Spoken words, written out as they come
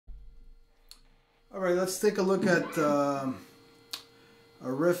Alright, let's take a look at a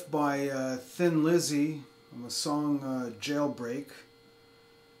riff by Thin Lizzy from a song Jailbreak.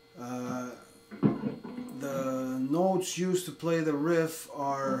 The notes used to play the riff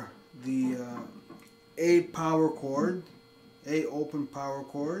are the A power chord, A open power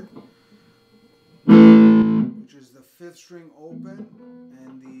chord, which is the 5th string open,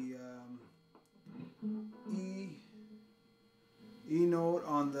 and the E note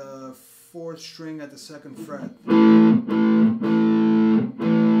on the 4th string at the 2nd fret.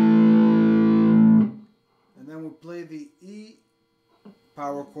 And then we play the E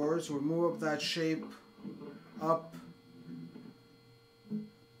power chord, so we move up that shape up.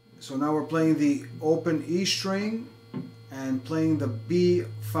 So now we're playing the open E string and playing the B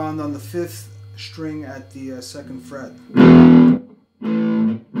found on the 5th string at the 2nd fret.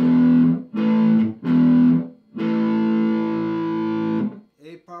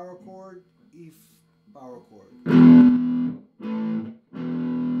 A power chord, E power chord. And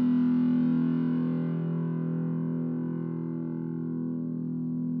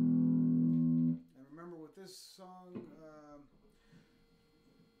remember with this song,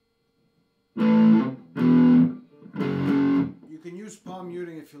 you can use palm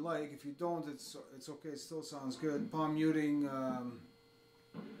muting if you like. If you don't, it's okay. It still sounds good. Palm muting.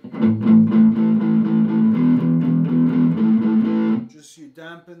 Just you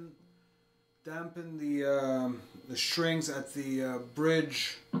dampen the strings at the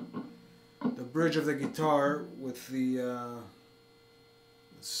bridge of the guitar with the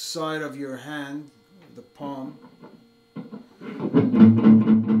side of your hand, the palm.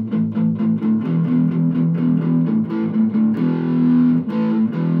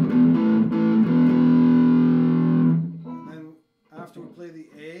 And then after we play the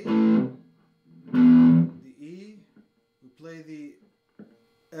A, the E, we play the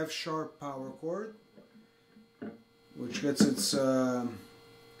F sharp power chord, which gets its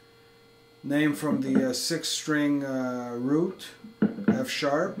name from the 6th string root, F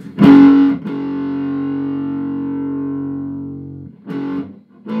sharp. And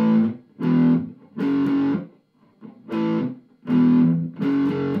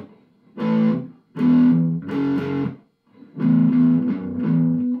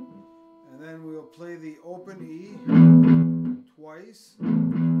then we'll play the open E twice.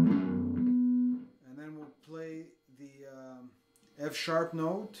 And then we'll play the F sharp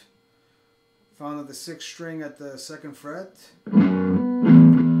note found at the 6th string at the 2nd fret, and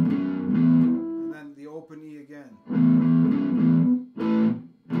then the open E again, and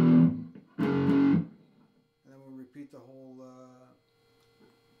then we'll repeat the whole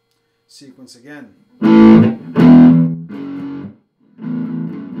sequence again.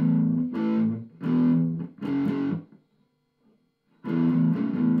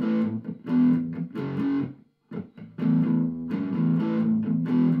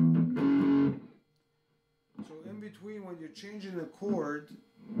 Between, when you're changing the chord,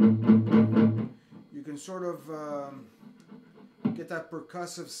 you can sort of get that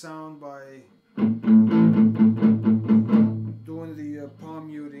percussive sound by doing the palm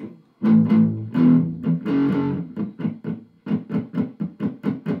muting.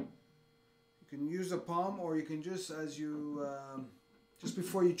 You can use a palm, or you can just, as you just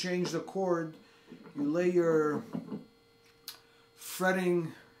before you change the chord, you lay your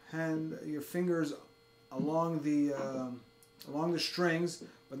fretting hand, your fingers along the strings,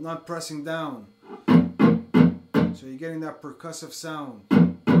 but not pressing down. So you're getting that percussive sound.